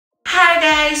Hi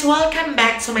guys, welcome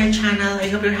back to my channel. I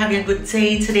hope you're having a good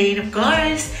day today, and of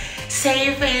course,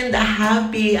 safe and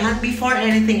happy. And before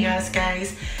anything else,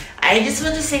 guys, I just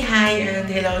want to say hi and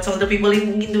hello to all the people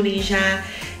in Indonesia,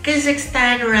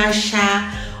 Kazakhstan,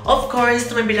 Russia, of course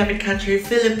to my beloved country,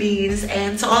 Philippines,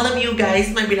 and to all of you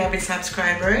guys, my beloved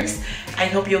subscribers. I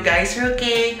hope you guys are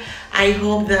okay. I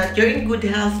hope that you're in good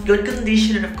health, good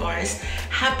condition, and of course,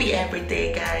 happy every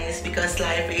day, guys, because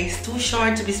life is too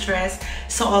short to be stressed,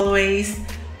 so always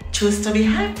choose to be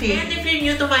happy. And if you're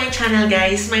new to my channel,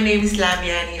 guys, my name is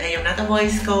YHANIE. I am not a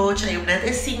voice coach, I am not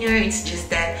a singer, it's just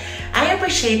that I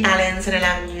appreciate talents and I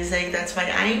love music. That's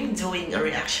why I'm doing a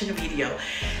reaction video.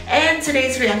 And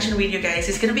today's reaction video, guys,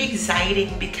 is gonna be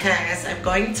exciting because I'm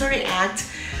going to react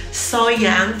So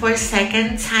Young for a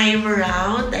second time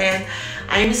around, and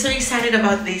I'm so excited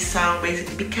about this song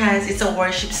because it's a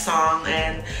worship song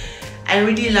and I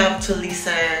really love to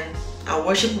listen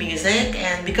worship music,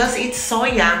 and because it's So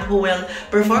Young who will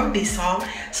perform this song,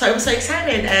 so I'm so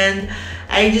excited and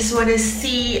I just want to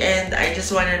see and I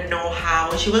just want to know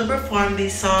how she will perform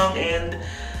this song, and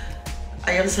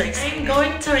I am so excited. I'm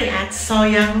going to react So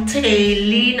Young today,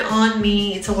 Lean On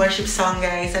Me. It's a worship song,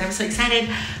 guys, and I'm so excited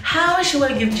how she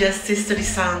will give justice to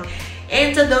this song.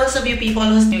 And to those of you people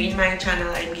who's new in my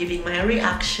channel, I'm giving my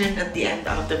reaction at the end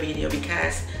of the video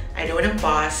because I don't want to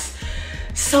pause.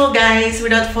 So guys,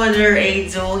 without further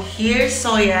ado, here's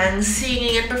So Young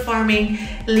singing and performing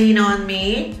Lean On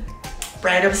Me,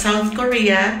 Pride of South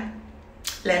Korea.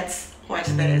 Let's watch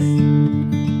this.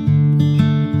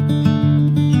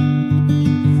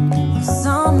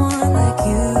 Someone like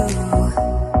you,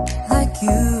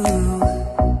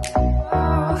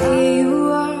 here you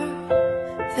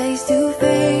are, face to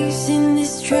face in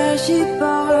this trashy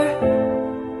bar.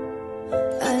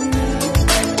 I know.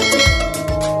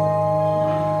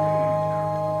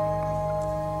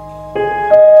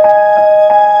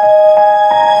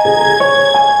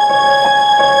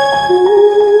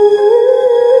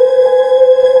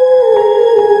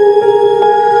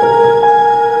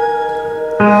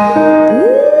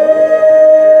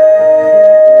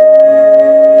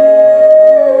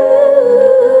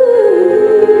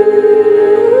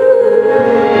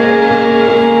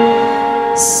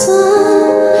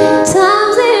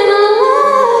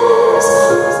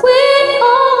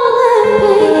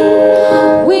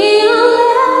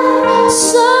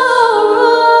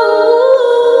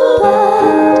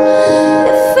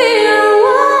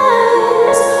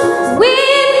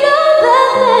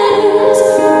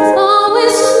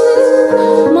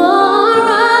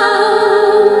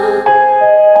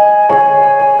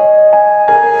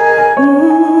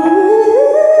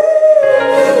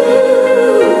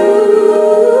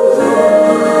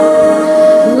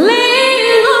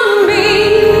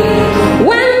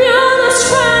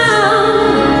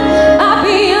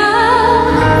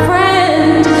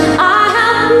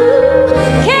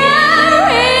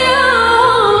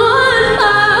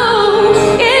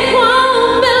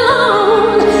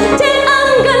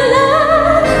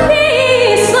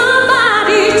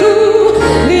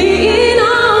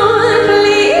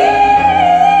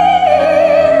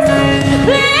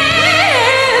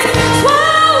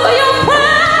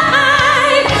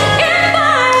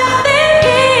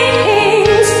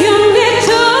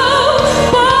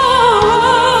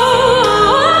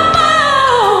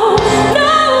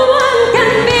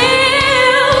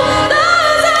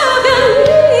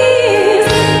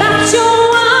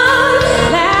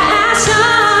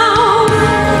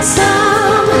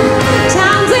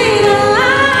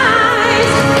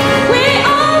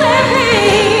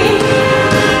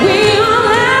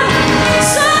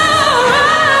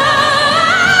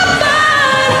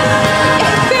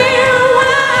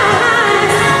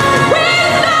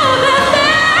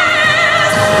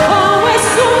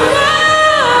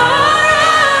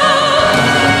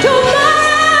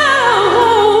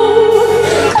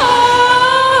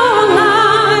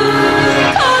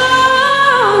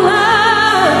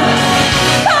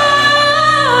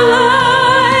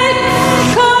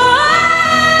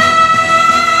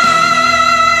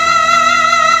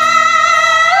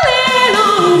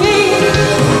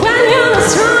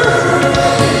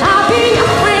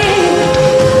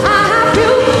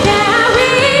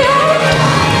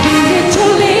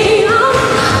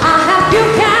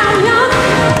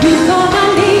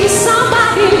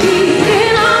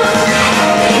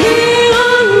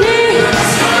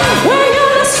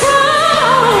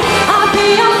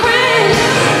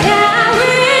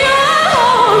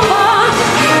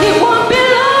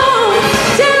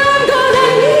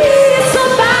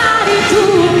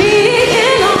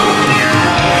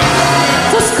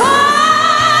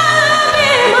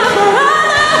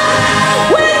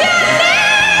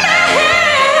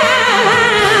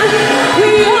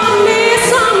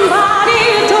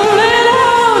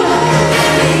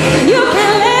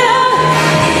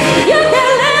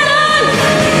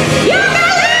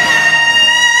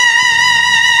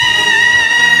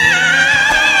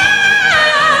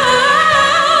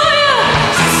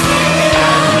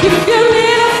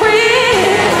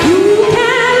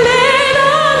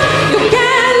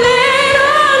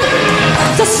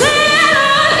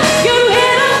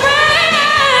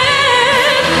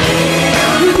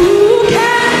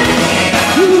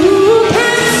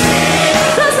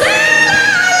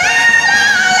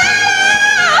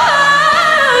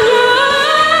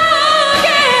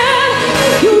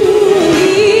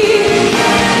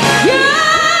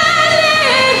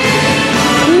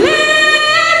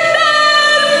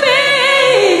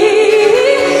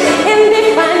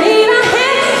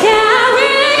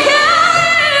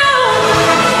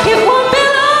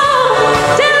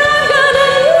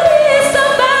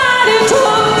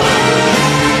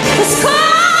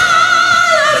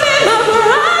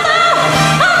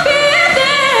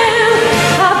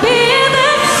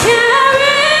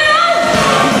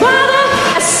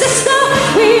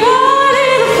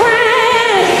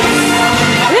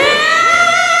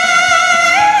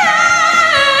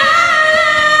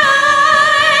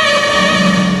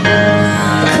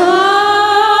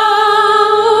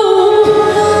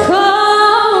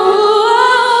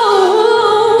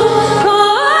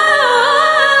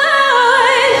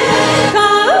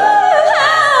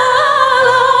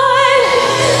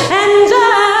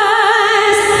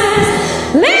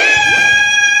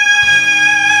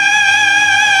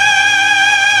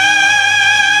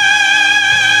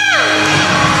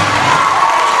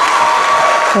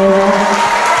 Amen.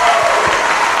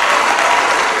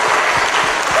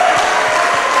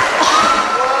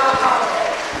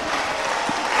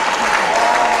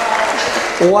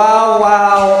 Wow,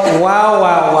 wow, wow,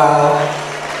 wow, wow.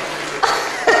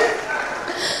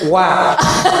 Wow.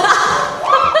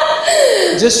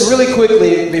 Just really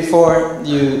quickly before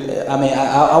you,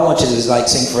 I want you to just like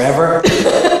sing forever.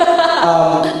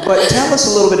 But tell us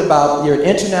a little bit about your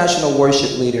international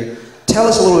worship leader. Tell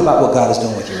us a little bit about what God is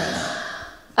doing with you right now.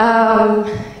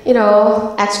 You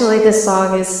know, actually this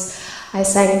song I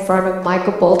sang in front of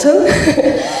Michael Bolton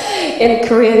in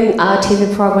Korean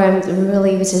TV program,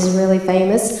 which is really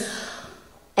famous.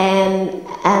 And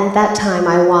that time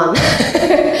I won.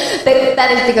 That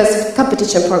is because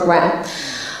competition program.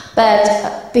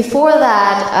 But before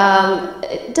that,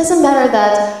 it doesn't matter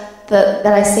that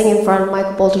I sing in front of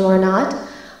Michael Bolton or not.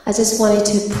 I just wanted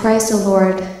to praise the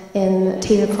Lord in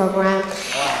TV program.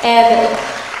 And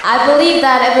I believe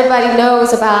that everybody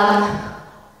knows about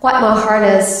what my heart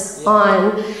is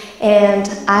on. And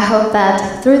I hope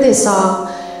that through this song,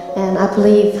 and I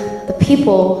believe the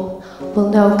people will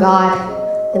know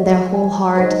God in their whole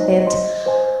heart. And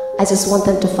I just want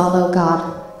them to follow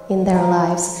God in their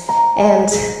lives. And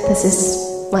this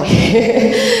is my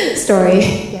story.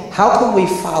 Yeah. How can we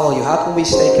follow you? How can we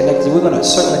stay connected? We're going to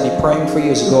certainly be praying for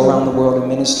you as you go around the world and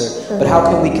minister. But how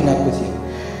can we connect with you?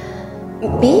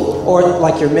 Me? Or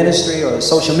like your ministry or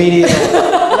social media?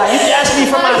 Like, you can ask me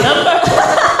for my number.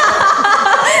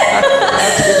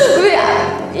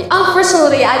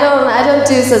 Unfortunately, I don't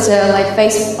do such a like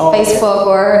Facebook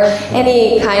or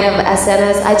any kind of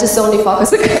SNS. I just only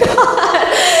focus on God.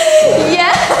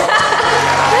 Yeah.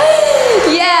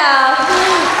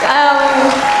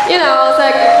 You know, it's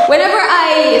like whenever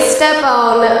I step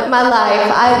on my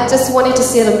life, I just wanted to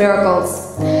see the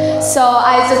miracles. So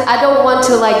I don't want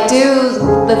to like do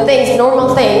the things,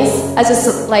 normal things. I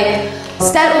just like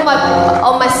stand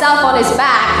on myself on his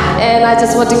back, and I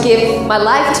just want to give my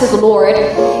life to the Lord.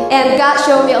 And God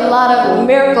showed me a lot of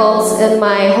miracles in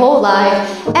my whole life,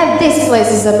 and this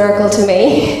place is a miracle to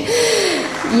me.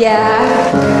 Yeah.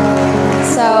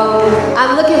 So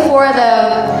I'm looking for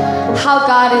how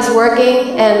God is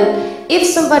working, and if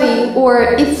somebody or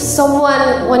if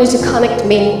someone wanted to connect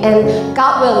me, and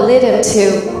God will lead him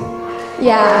to.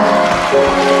 Yeah,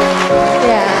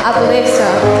 I believe so.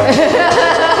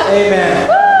 Amen.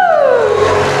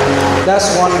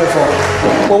 That's wonderful.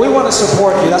 Well, we want to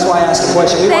support you. That's why I asked the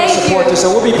question. We want to support you. So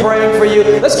we'll be praying for you.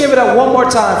 Let's give it up one more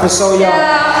time for So Young.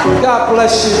 Yeah. God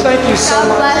bless you. Thank you so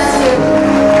much. God bless you.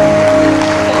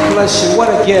 God bless you. What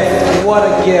a gift. What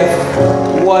a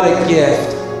gift. What a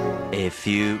gift. A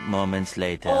few moments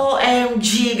later.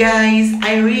 OMG, guys.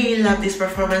 I really love this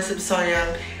performance of So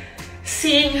Young.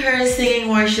 Seeing her singing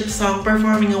worship song,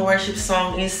 performing a worship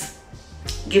song is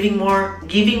giving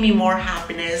me more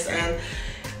happiness, and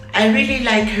I really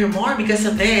like her more because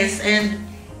of this. And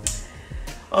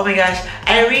oh my gosh,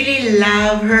 I really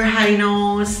love her high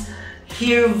notes,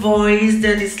 her voice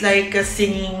that is like a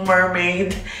singing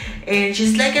mermaid, and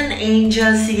she's like an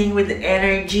angel singing with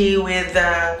energy, with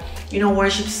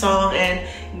worship song, and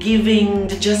giving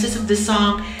the justice of the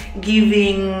song,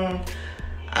 giving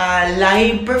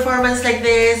live performance like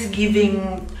this,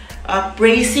 giving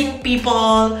praising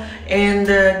people, and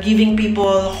giving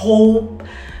people hope,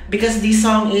 because this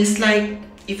song is like,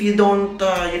 if you don't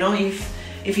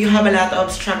if you have a lot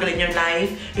of struggle in your life,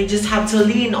 you just have to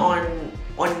lean on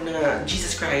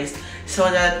Jesus Christ, so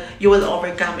that you will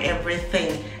overcome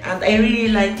everything. And I really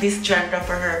like this genre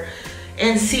for her,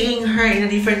 and seeing her in a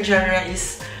different genre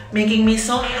is making me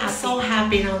so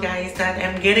happy now, guys, that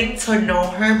I'm getting to know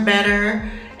her better.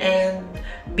 And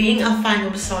being a fan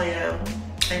of So Young,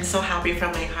 I'm so happy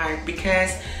from my heart,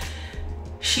 because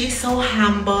she's so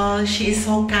humble, she is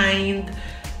so kind.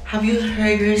 Have you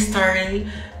heard her story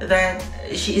that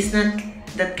she is not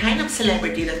that kind of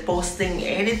celebrity that posting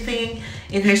anything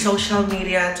in her social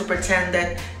media to pretend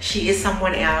that she is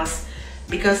someone else?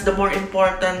 Because the more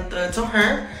important to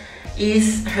her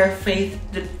is her faith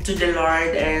to the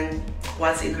Lord and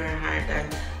what's in her heart.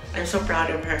 And I'm so proud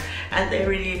of her, and I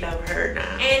really love her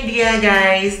now. And yeah,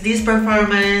 guys, this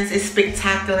performance is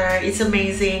spectacular. It's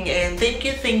amazing, and thank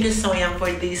you So Young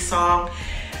for this song,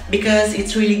 because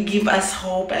it's really give us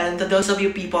hope. And to those of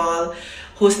you people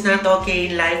who's not okay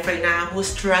in life right now, who's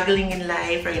struggling in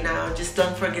life right now, just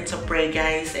don't forget to pray,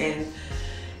 guys. And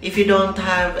if you don't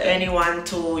have anyone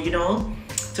to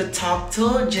to talk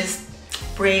to, just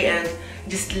pray and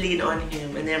just lean on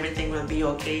Him, and everything will be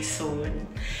okay soon.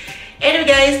 Anyway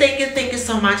guys, thank you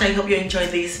so much. I hope you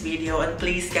enjoyed this video, and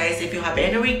please guys, if you have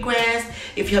any requests,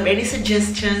 if you have any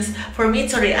suggestions for me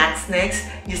to react next,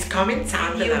 just comment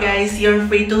down below. You guys, you're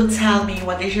free to tell me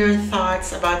what is your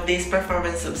thoughts about this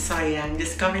performance of So Hyang.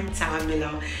 Just comment down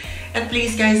below. And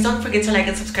please guys, don't forget to like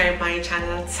and subscribe my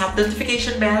channel, tap the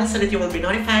notification bell so that you will be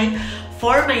notified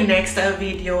for my next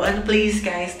video. And please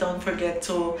guys, don't forget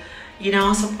to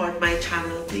support my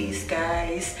channel, please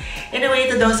guys. Anyway,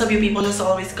 to those of you people who's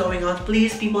always going out,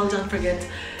 please people, don't forget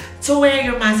to wear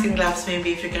your mask and gloves.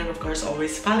 Maybe if you can, of course,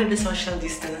 always follow the social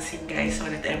distancing, guys, so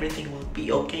that everything will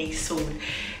be okay soon.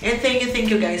 And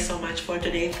thank you guys so much for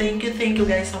today. Thank you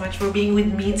guys so much for being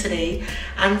with me today.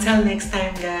 Until next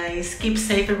time guys, keep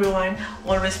safe everyone,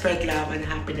 always spread love and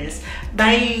happiness.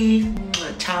 Bye.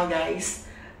 Ciao guys,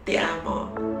 te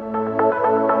amo.